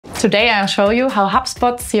Today I'll show you how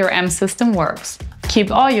HubSpot's CRM system works.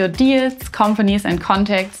 Keep all your deals, companies and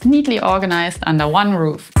contacts neatly organized under one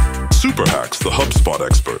roof. Superhacks, the HubSpot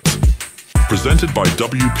experts. Presented by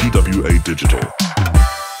WPWA Digital.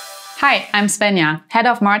 Hi, I'm Svenja, Head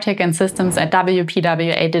of Martech and Systems at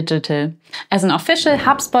WPWA Digital. As an official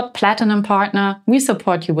HubSpot Platinum partner, we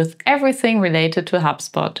support you with everything related to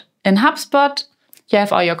HubSpot. In HubSpot, you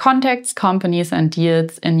have all your contacts, companies and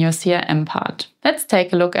deals in your CRM part. Let's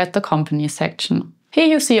take a look at the company section. Here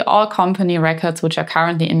you see all company records which are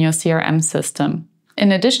currently in your CRM system.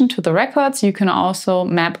 In addition to the records, you can also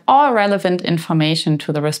map all relevant information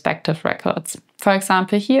to the respective records. For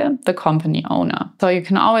example, here, the company owner. So you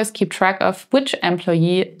can always keep track of which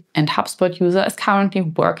employee and HubSpot user is currently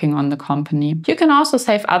working on the company. You can also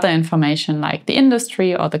save other information like the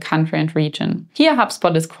industry or the country and region. Here,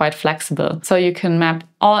 HubSpot is quite flexible, so you can map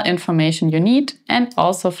all information you need and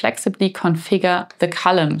also flexibly configure the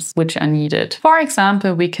columns which are needed. For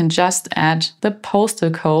example, we can just add the postal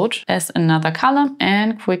code as another column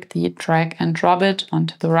and quickly drag and drop it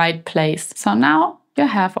onto the right place. So now you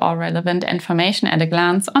have all relevant information at a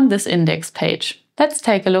glance on this index page. Let's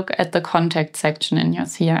take a look at the contact section in your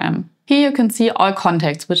CRM. Here you can see all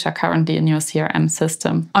contacts which are currently in your CRM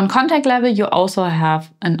system. On contact level, you also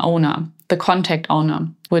have an owner, the contact owner,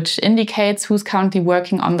 which indicates who's currently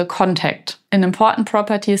working on the contact. An important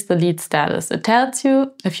property is the lead status. It tells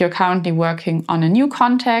you if you're currently working on a new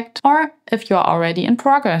contact or if you're already in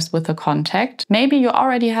progress with a contact. Maybe you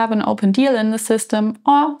already have an open deal in the system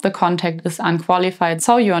or the contact is unqualified,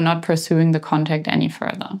 so you are not pursuing the contact any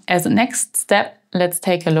further. As a next step, let's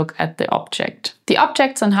take a look at the object. The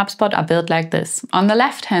objects in HubSpot are built like this. On the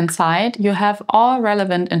left-hand side, you have all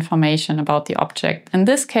relevant information about the object, in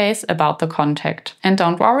this case about the contact. And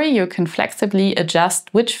don't worry, you can flexibly adjust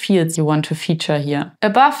which fields you want to feature here.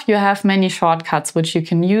 Above, you have many shortcuts which you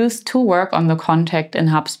can use to work on the contact in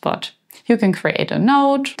HubSpot. You can create a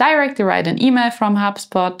note, directly write an email from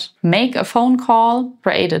HubSpot, make a phone call,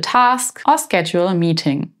 create a task, or schedule a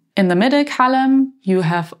meeting. In the middle column, you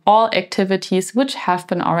have all activities which have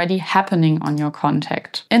been already happening on your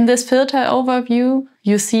contact. In this filter overview,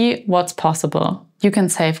 you see what's possible. You can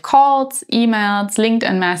save calls, emails,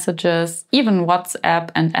 LinkedIn messages, even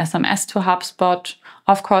WhatsApp and SMS to HubSpot.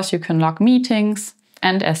 Of course, you can log meetings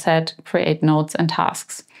and, as said, create notes and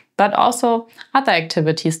tasks. But also other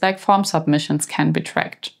activities like form submissions can be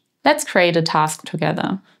tracked. Let's create a task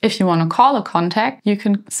together. If you want to call a contact, you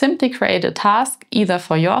can simply create a task either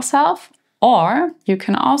for yourself or you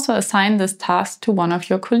can also assign this task to one of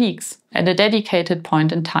your colleagues at a dedicated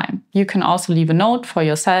point in time. You can also leave a note for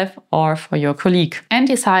yourself or for your colleague and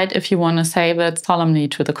decide if you want to save it solemnly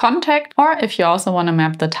to the contact or if you also want to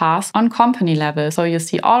map the task on company level, so you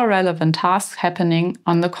see all relevant tasks happening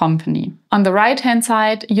on the company. On the right-hand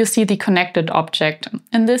side, you see the connected object.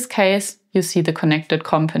 In this case, you see the connected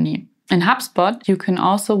company. In HubSpot, you can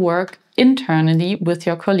also work internally with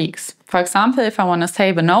your colleagues. For example, if I want to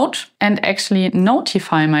save a note and actually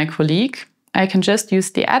notify my colleague, I can just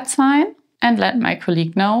use the @ sign and let my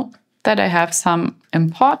colleague know that I have some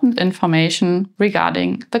important information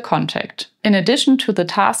regarding the contact. In addition to the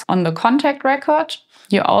task on the contact record,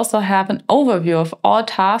 you also have an overview of all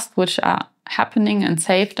tasks which are happening and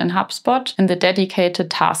saved in HubSpot in the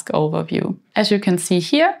dedicated task overview. As you can see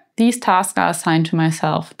here, these tasks are assigned to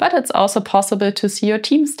myself, but it's also possible to see your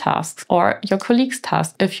team's tasks or your colleague's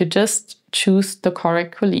tasks if you just choose the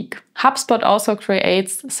correct colleague. HubSpot also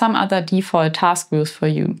creates some other default task views for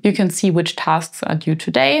you. You can see which tasks are due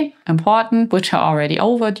today, important, which are already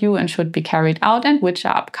overdue and should be carried out, and which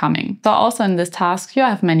are upcoming. So also in this task, you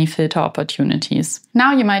have many filter opportunities.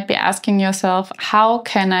 Now you might be asking yourself, how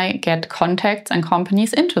can I get contacts and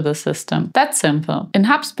companies into the system? That's simple. In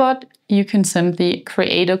HubSpot, you can simply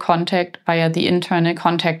create a contact via the internal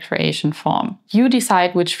contact creation form. You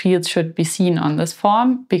decide which fields should be seen on this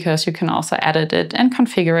form because you can also edit it and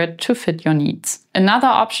configure it to fit your needs. Another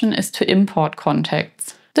option is to import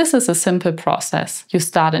contacts. This is a simple process. You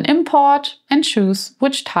start an import and choose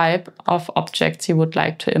which type of objects you would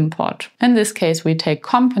like to import. In this case, we take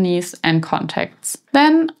companies and contacts.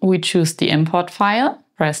 Then we choose the import file.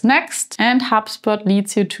 Press Next, and HubSpot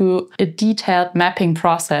leads you to a detailed mapping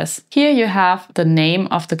process. Here you have the name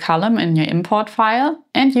of the column in your import file,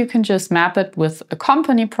 and you can just map it with a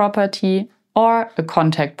company property or a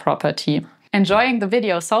contact property. Enjoying the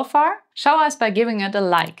video so far? Show us by giving it a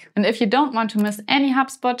like. And if you don't want to miss any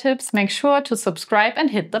HubSpot tips, make sure to subscribe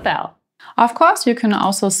and hit the bell. Of course, you can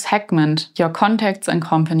also segment your contacts and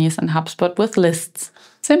companies in HubSpot with lists.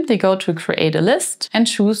 Simply go to Create a List and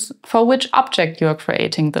choose for which object you are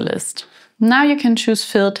creating the list. Now you can choose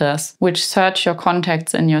filters, which search your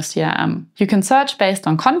contacts in your CRM. You can search based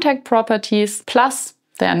on contact properties, plus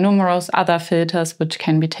there are numerous other filters which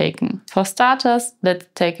can be taken. For starters, let's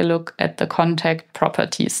take a look at the contact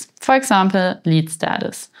properties. For example, lead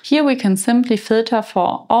status. Here we can simply filter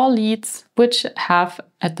for all leads which have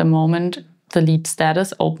at the moment the lead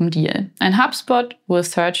status open deal. And HubSpot will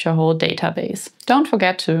search your whole database. Don't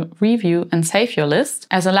forget to review and save your list.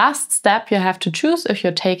 As a last step, you have to choose if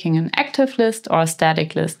you're taking an active list or a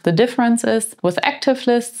static list. The difference is with active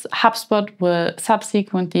lists, HubSpot will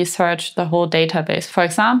subsequently search the whole database. For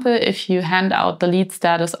example, if you hand out the lead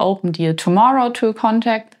status open deal tomorrow to a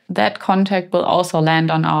contact, that contact will also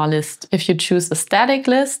land on our list. If you choose a static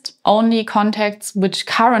list, only contacts which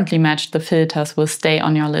currently match the filters will stay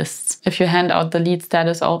on your lists. If you hand out the lead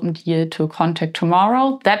status open deal to a contact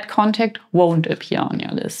tomorrow, that contact won't appear on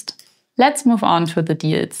your list. Let's move on to the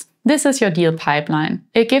deals. This is your deal pipeline.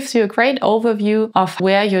 It gives you a great overview of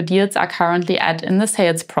where your deals are currently at in the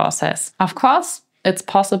sales process. Of course, it's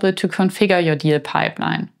possible to configure your deal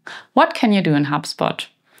pipeline. What can you do in HubSpot?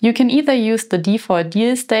 You can either use the default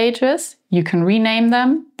deal stages, you can rename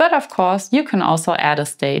them, but of course you can also add a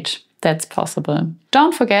stage. That's possible.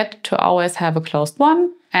 Don't forget to always have a closed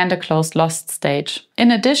won and a closed lost stage. In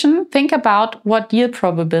addition, think about what deal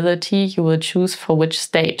probability you will choose for which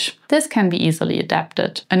stage. This can be easily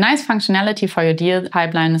adapted. A nice functionality for your deal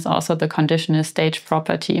pipeline is also the conditional stage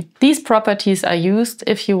property. These properties are used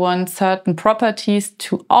if you want certain properties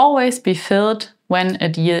to always be filled when a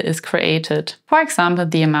deal is created. For example,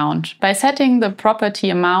 the amount. By setting the property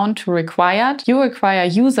amount to required, you require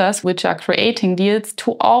users which are creating deals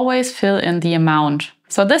to always fill in the amount.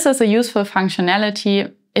 So this is a useful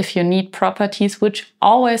functionality if you need properties which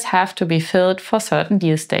always have to be filled for certain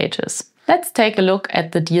deal stages. Let's take a look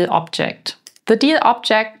at the deal object. The deal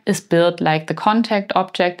object is built like the contact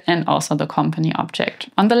object and also the company object.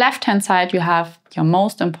 On the left-hand side, you have your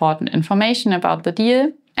most important information about the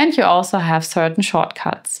deal, and you also have certain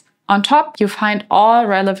shortcuts. On top, you find all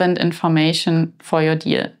relevant information for your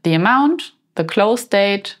deal. The amount, the close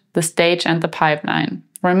date, the stage, and the pipeline.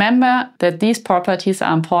 Remember that these properties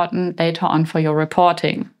are important later on for your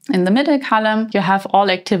reporting. In the middle column, you have all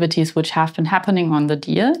activities which have been happening on the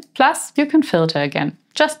deal, plus you can filter again,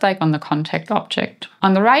 just like on the contact object.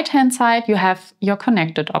 On the right-hand side, you have your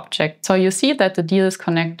connected object. So you see that the deal is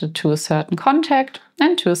connected to a certain contact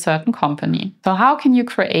and to a certain company. So how can you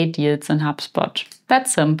create deals in HubSpot?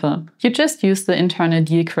 That's simple. You just use the internal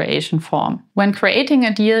deal creation form. When creating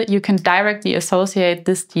a deal, you can directly associate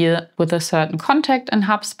this deal with a certain contact in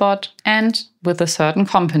HubSpot and with a certain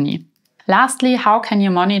company. Lastly, how can you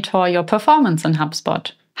monitor your performance in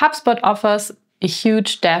HubSpot? HubSpot offers a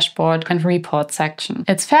huge dashboard and report section.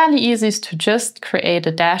 It's fairly easy to just create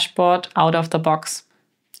a dashboard out of the box.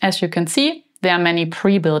 As you can see, there are many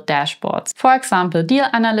pre-built dashboards. For example, deal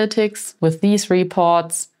analytics with these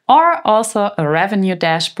reports, or also a revenue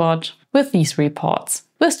dashboard with these reports.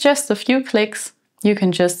 With just a few clicks, you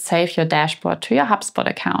can just save your dashboard to your HubSpot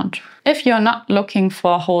account. If you're not looking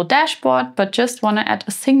for a whole dashboard, but just want to add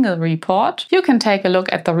a single report, you can take a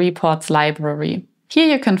look at the reports library. Here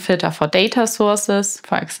you can filter for data sources,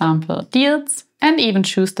 for example, deals, and even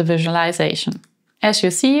choose the visualization. As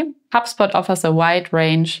you see, HubSpot offers a wide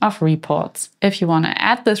range of reports. If you want to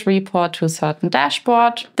add this report to a certain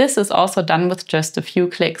dashboard, this is also done with just a few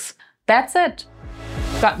clicks. That's it!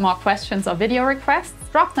 Got more questions or video requests?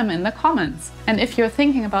 Drop them in the comments. And if you're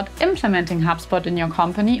thinking about implementing HubSpot in your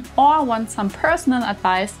company or want some personal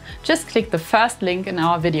advice, just click the first link in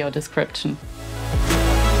our video description.